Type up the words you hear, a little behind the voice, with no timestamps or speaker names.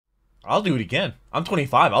I'll do it again. I'm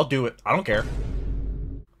 25. I'll do it. I don't care.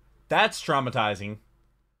 That's traumatizing.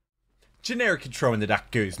 Generic intro in the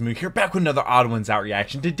Duck Goes Moo here, back with another Odd Ones Out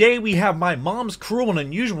reaction. Today we have my mom's cruel and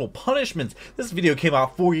unusual punishments. This video came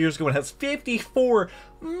out 4 years ago and has 54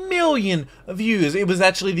 million views. It was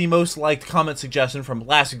actually the most liked comment suggestion from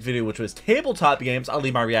last week's video, which was tabletop games. I'll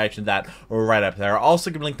leave my reaction to that right up there.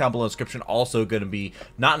 Also gonna link down below in the description. Also gonna be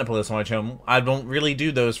not in a playlist on my channel. I don't really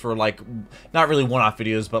do those for like, not really one-off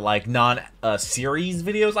videos, but like non-series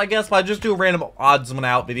videos, I guess. But I just do a random Odds One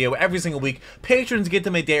Out video every single week. Patrons get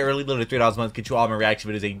them a day early, literally $3 a month, get you all my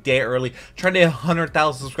reaction videos a day early. Trying to hit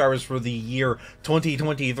 100,000 subscribers for the year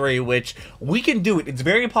 2023, which we can do it. It's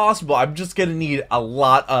very possible. I'm just gonna need a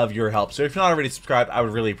lot of your help. So if you're not already subscribed, I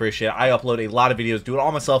would really appreciate it. I upload a lot of videos, do it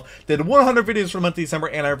all myself. Did 100 videos for the month of December,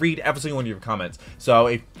 and I read every single one of your comments. So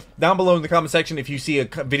if down below in the comment section, if you see a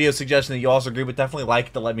video suggestion that you also agree with, definitely like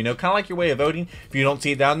it to let me know. Kind of like your way of voting. If you don't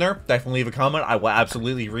see it down there, definitely leave a comment. I will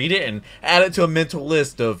absolutely read it and add it to a mental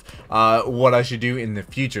list of what I should do in the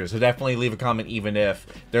future. So definitely leave a comment, even if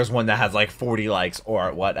there's one that has like 40 likes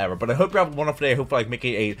or whatever. But I hope you have a wonderful day. I hope I make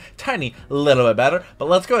it a tiny little bit better. But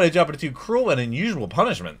let's go ahead and jump into cruel and unusual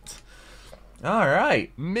punishment. All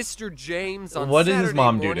right, Mr. James, on what did Saturday his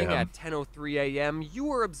mom do to morning him? at 10:03 a.m., you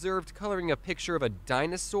were observed coloring a picture of a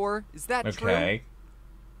dinosaur. Is that true? Okay.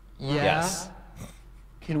 Yeah. Yes.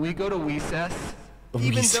 Can we go to recess?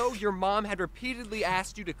 Even though your mom had repeatedly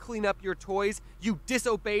asked you to clean up your toys, you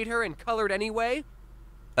disobeyed her and colored anyway?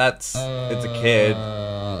 That's it's a kid.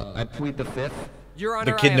 I plead the fifth. Your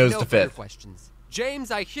Honor, kid I have knows no the further fifth. questions.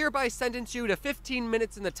 James, I hereby sentence you to 15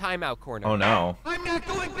 minutes in the timeout corner. Oh no. I'm not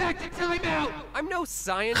going back to timeout! I'm no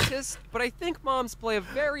scientist, but I think moms play a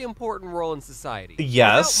very important role in society.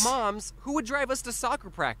 Yes. Without moms, who would drive us to soccer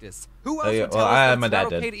practice? Who else yeah, would tell well, us my that it's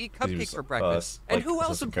dad not okay did. to eat He cupcakes was, for breakfast? like, And who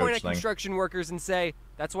else would assistant point coach at thing. construction workers and say,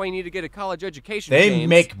 that's why you need to get a college education, They James.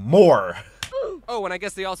 make more. Oh, and I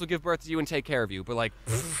guess they also give birth to you and take care of you, but like,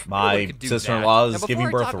 My could do sister-in-law that. is Now, giving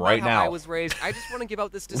before I birth talk right about how I now. was raised, I just want to give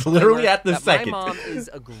out this disclaimer Literally at this that second. my mom is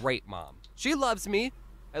a great mom. She loves me,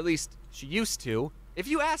 at least she used to. If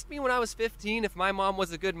you asked me when I was 15 if my mom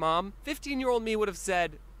was a good mom, 15-year-old me would have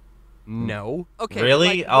said no. Okay, Really?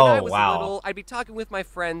 like, when I Oh, was wow. little, I'd be talking with my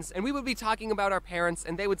friends, and we would be talking about our parents,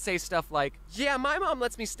 and they would say stuff like, yeah, my mom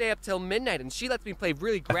lets me stay up till midnight, and she lets me play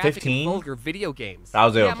really graphic 15? and vulgar video games. I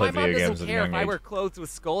was able Yeah, to play my mom video games doesn't at a care if young I age. wear clothes with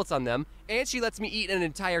skulls on them, and she lets me eat an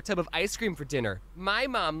entire tub of ice cream for dinner. My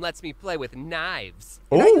mom lets me play with knives.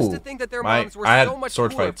 And I used to Ooh. think that their My- moms were I had so much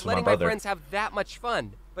sword cooler fights for with my letting my brother. friends have that much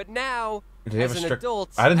fun. But now, Did they have as a an strict- adult,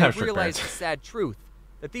 I didn't have I've strict realized parents. the sad truth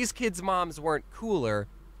that these kids' moms weren't cooler.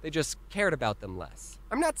 They just cared about them less.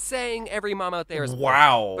 I'm not saying every mom out there is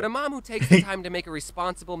Wow. perfect, but a mom who takes the time to make a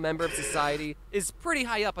responsible member of society is pretty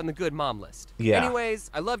high up on the good mom list. Yeah. Anyways,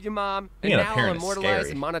 I love you, Mom, and Being a now I'll parent is immortalize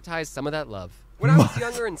scary. and monetize some of that love. When I was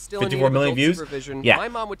younger and still in need 54 of million adult views? supervision, Yeah. my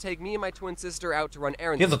mom would take me and my twin sister out to run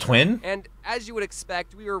errands. He has a with her. twin? And as you would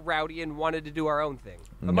expect, we were rowdy and wanted to do our own thing.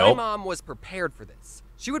 But Nope. my mom was prepared for this.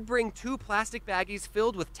 She would bring 2 plastic baggies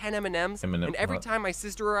filled with 10 M&Ms, M&M, and every what? time my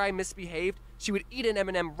sister or I misbehaved, she would eat an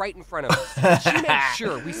M&M right in front of us. She made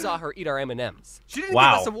sure we saw her eat our M&Ms. She didn't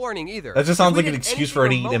Wow. give us a warning either. That just If sounds we like an did excuse for her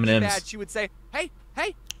to eat anything remotely M&Ms. bad, she would say, hey,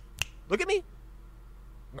 look at me.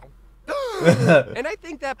 And I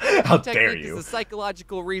think that How parenting dare technique you. is the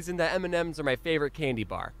psychological reason that M&Ms are my favorite candy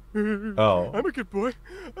bar. Oh. I'm a good boy.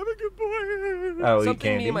 I'm a good boy. Oh, eat Something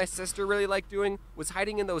candy. me and my sister really liked doing was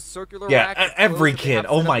hiding in those circular Yeah, racks. with every clothes that they kid. have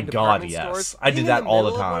Oh set up my in God, department yes. stores. I did Being that in the all the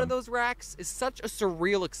middle of one time. of those racks is such a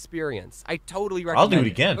surreal experience. I totally I'll recommend do it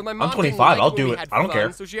again. But my I'm mom didn't 25. like I'll when do we it. had I don't fun,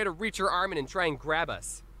 care. So she had to reach her arm in and try and grab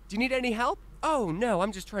us. Do you need any help? Oh no,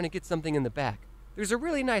 I'm just trying to get something in the back. There's a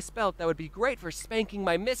really nice belt that would be great for spanking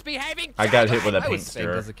my misbehaving I got hit child. with a I paint was spanked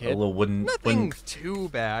stirrer. as a A kid. little wooden Nothing too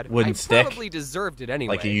bad. wooden I stick? probably deserved it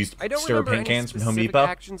anyway. Like you used I don't stir remember paint any cans from Home specific Depot?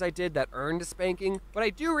 actions I did that earned a spanking, but I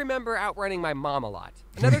do remember outrunning my mom a lot.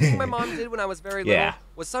 Another thing my mom did when I was very little Yeah.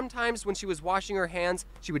 was sometimes when she was washing her hands,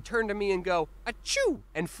 she would turn to me and go, achoo,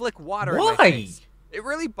 and flick water in Why? my face. It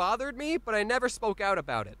really bothered me, but I never spoke out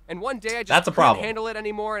about it. And one day I just That's a couldn't problem. handle it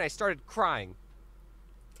anymore and I started crying.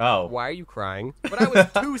 Oh. Why are you crying? But I was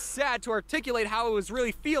too sad to articulate how I was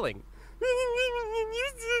really feeling.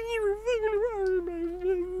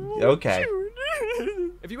 Okay.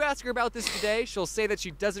 If you ask her about this today, she'll say that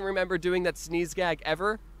she doesn't remember doing that sneeze gag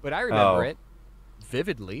ever, but I remember Oh. it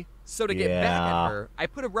vividly. So to get back Yeah. at her, I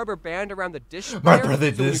put a rubber band around the dish My sprayer, brother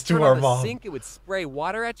did so when this you to turn our on the mom. sink, it would spray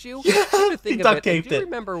water at you. Yeah, Come to he think of duct it, I taped do it.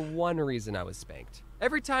 remember one reason I was spanked.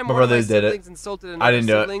 Every time My one of my brother did it. siblings insulted I another didn't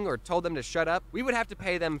do it. sibling or told them to shut up, we would have to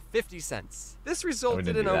pay them 50 cents. This resulted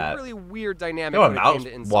didn't in do a that. really weird dynamic No, when it mouth came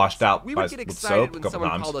to insults. washed out we by- would get with excited soap a when couple someone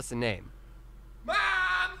times. called us a name. Mom,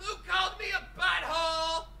 Luke called me a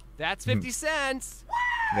butthole. That's 50 cents.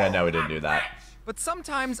 Yeah, no, we didn't do that. But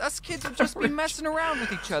sometimes us kids would just be messing around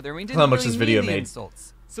with each other. We didn't How much really this video mean the made?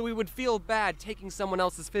 insults. So we would feel bad taking someone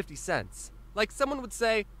else's 50 cents. Like someone would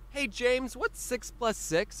say, "Hey James, what's 6 plus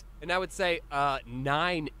 6?" And I would say,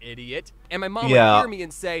 9, idiot. And my mom Yeah. would hear me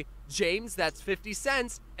and say, "James, that's 50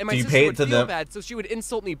 cents." And my Do you sister pay it would to feel them? bad, so she would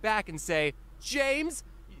insult me back and say, "James,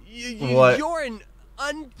 What? you're an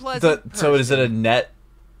unpleasant So is it a person." net?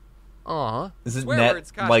 Aw. Is it Swear net,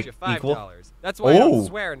 words cost like, you $5. equal? That's why I Oh. don't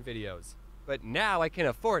swear in videos. But now I can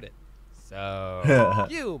afford it. So,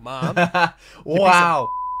 you, Mom. Wow.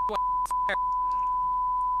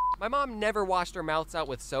 My mom never washed her mouths out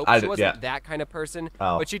with soap. I She did- wasn't yeah. that kind of person.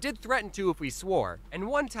 Oh. But she did threaten to if we swore. And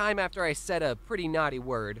one time after I said a pretty naughty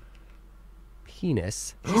word,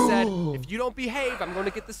 penis, she said, "If you don't behave, I'm going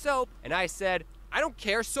to get the soap." And I said, "I don't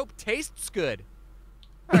care. Soap tastes good."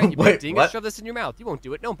 All right, you Wait, big dingus, what? shove this in your mouth. You won't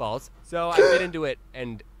do it. No balls. So I bit into it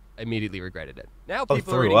and immediately regretted it. Now Oh,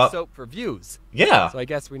 people are threw eating up. soap for views. Yeah. So I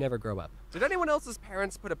guess we never grow up. Did anyone else's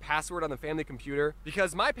parents put a password on the family computer?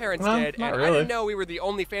 Because my parents No, did, not and I really. didn't know we were the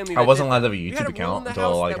only family I that wasn't did allowed to that. have a We YouTube had a rule account in the until,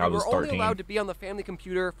 house like, that I we was were only 13. allowed to be on the family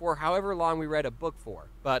computer for however long we read a book for.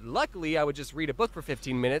 But luckily, I would just read a book for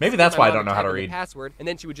 15 minutes. Maybe get that's my why I mom don't know how to type in the read. Password, and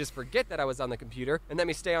then she would just forget that I was on the computer and let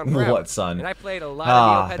me stay on forever. What, son? And I played a lot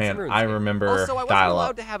Ah, of Neopets man, and I RuneScape. remember Also, I wasn't dial-up.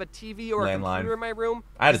 allowed to have a TV or a Landline. computer in my room.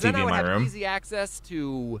 I had a 'cause then TV in I would my have room. easy access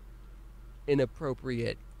to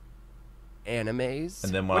inappropriate animes.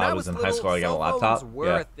 And then when I was in high little, school, I got a cell laptop. phones were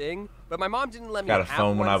Yeah. a thing, but my mom didn't let me Got a have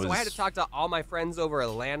phone when one, I so I had was to talk to all my friends over a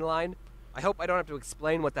landline. I hope I don't have to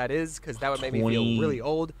explain what that is, because that would make me 20 feel really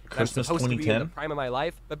old. and I'm Christmas supposed to be in the 2010? prime of my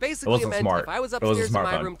life. But basically, wasn't meant smart. if I was It wasn't upstairs in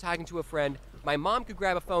my smartphone. room talking to a friend, my mom could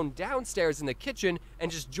grab a phone downstairs in the kitchen and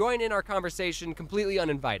just join in our conversation completely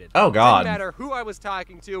uninvited. Oh, God. Didn't matter who I was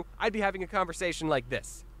talking to, I'd be having a conversation like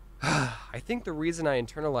this. I think the reason I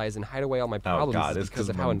internalize and hide away all my problems God, is it's because 'cause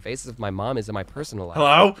of how Mom- invasive my mom is in my personal life.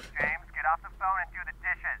 Hello? James, get off the phone and do the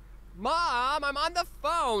dishes. Mom, I'm on the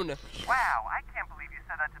phone. Wow, I can't believe you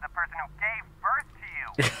said that to the person who gave birth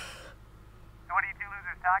to you. So what are you two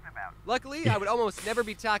losers talking about? Luckily, I would almost never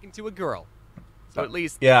be talking to a girl. So at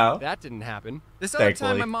least Yeah. that didn't happen. This other time,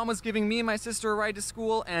 Thankfully. my mom was giving me and my sister a ride to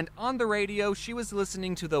school, and on the radio, she was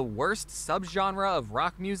listening to the worst subgenre of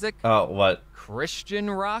rock music, Oh, what? Christian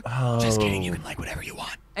rock. Oh. can like whatever you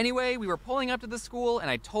want. Anyway, we were pulling up to the school, and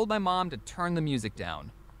I told my mom to turn the music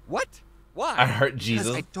down. What? Why? I heard Because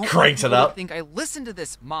Jesus I don't cranks want it people to up. think I listened to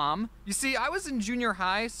this, Mom. You see, I was in junior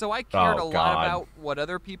high, so I cared Oh, a lot God. about what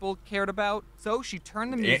other people cared about. So she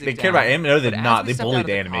turned the music They down. care about anime? No, they But did as not. we They stepped bullied out of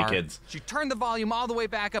the anime car, kids. She turned the volume all the way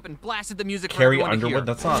back up and blasted the music for Carrie everyone to hear.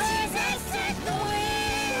 Underwood? That's not.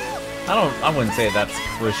 I wouldn't say that's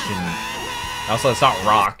Christian. Also, it's not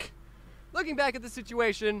rock. Looking back at the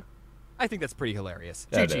situation, I think that's pretty hilarious.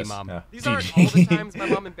 Yeah, it GG, is. Mom. Yeah. These aren't GG. all the times my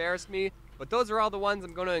mom embarrassed me, but those are all the ones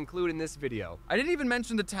I'm going to include in this video. I didn't even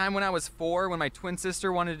mention the time when I was 4 when my twin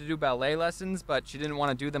sister wanted to do ballet lessons, but she didn't want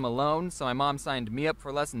to do them alone, so my mom signed me up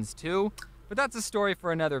for lessons too. But that's a story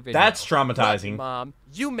for another video. That's Look, traumatizing. Mom,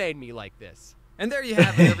 you made me like this. And there you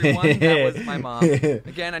have it, everyone. That was my mom.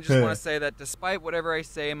 Again, I just want to say that despite whatever I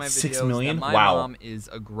say in my videos, 6 million? that my Wow. mom is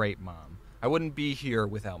a great mom. I wouldn't be here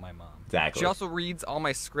without my mom. Exactly. She also reads all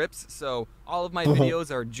my scripts, so all of my videos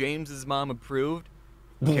are James's mom approved.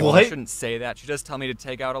 Okay, well, I What? shouldn't say that. She does tell me to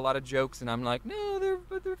take out a lot of jokes, and I'm like, no,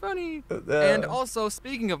 they're funny. Uh, And also,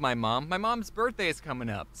 speaking of my mom's birthday is coming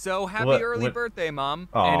up. So happy early what- birthday, Mom.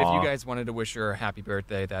 And if Aw. you guys wanted to wish her a happy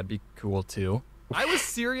birthday, that'd be cool too. I was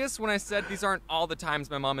serious when I said these aren't all the times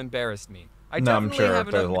my mom embarrassed me. I No, I'm definitely sure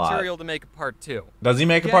have there's enough a lot. material to make a part 2. Does he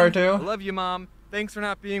make a Again, part I 2? love you, Mom. Thanks for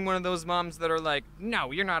not being one of those moms that are like,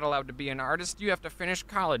 no, you're not allowed to be an artist. You have to finish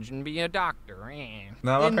college and be a doctor.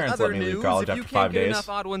 No, my In parents other let me leave news, college if you after can't 5 get days. enough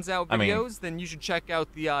Odd Ones Out I mean, videos, then you should check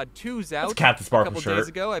out the Odd1sOut. Captain A Sparkle couple shirt. days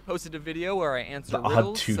ago, I posted a video where I answer The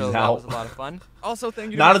riddles, so that Odd1sOut. was a lot of fun. Also, thank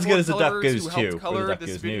you to Not my as good as the 4 Duck colorers Goes who 2, helped where the color duck this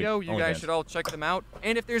goes video. nude. You Only guys fans. should all check them out.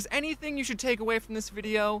 And if there's anything you should take away from this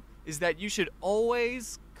video, is that you should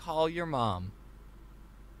always call your mom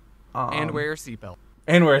and wear your seatbelt.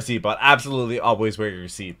 And wear a seatbelt. Absolutely always wear your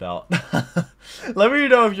seatbelt. Let me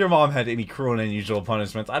know if your mom had any cruel and unusual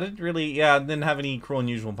punishments. I didn't have any cruel and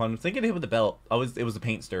unusual punishments. They get hit with a belt. It was a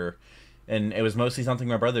paint stirrer. And it was mostly something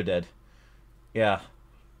my brother did. Yeah.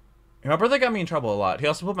 And my brother got me in trouble a lot. He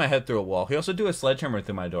also put my head through a wall. He also do a sledgehammer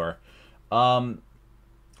through my door.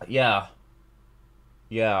 Yeah.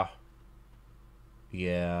 Yeah.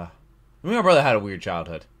 Yeah. Me and my brother had a weird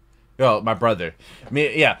childhood. Well, my brother.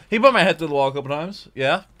 Yeah. He put my head through the wall a couple times.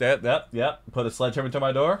 Yeah. Yep. Put a sledgehammer to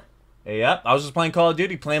my door. Yep. I was just playing Call of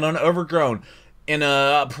Duty, playing on Overgrown. In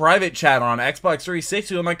a private chat on Xbox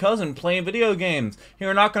 360 with my cousin, playing video games.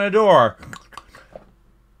 Here, knock on the door.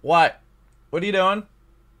 What? What are you doing?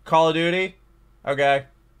 Call of Duty? Okay.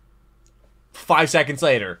 5 seconds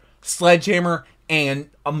later, sledgehammer and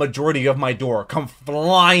a majority of my door come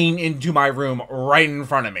flying into my room right in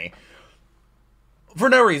front of me. For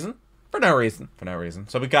no reason.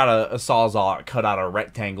 So we got a Sawzall, cut out a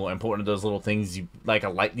rectangle, and put one of those little things, like a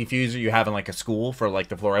light diffuser you have in like a school for like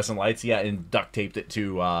the fluorescent lights, yeah, and duct taped it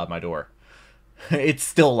to my door. It's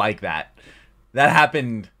still like that. That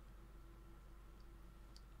happened.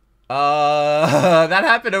 That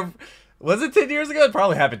happened. Was it 10 years ago? It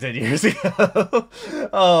probably happened 10 years ago.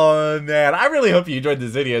 Oh, man. I really hope you enjoyed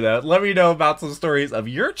this video, though. Let me know about some stories of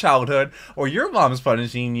your childhood, or your mom's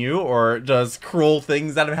punishing you, or just cruel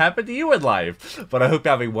things that have happened to you in life. But I hope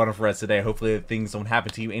you have a wonderful rest of the day. Hopefully things don't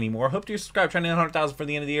happen to you anymore. Hope you're subscribed, trying to hit 100,000 for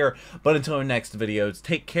the end of the year. But until our next videos,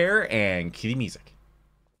 take care, and kitty music.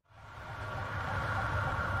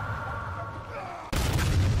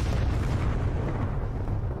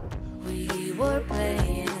 We were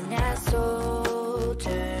playing that song.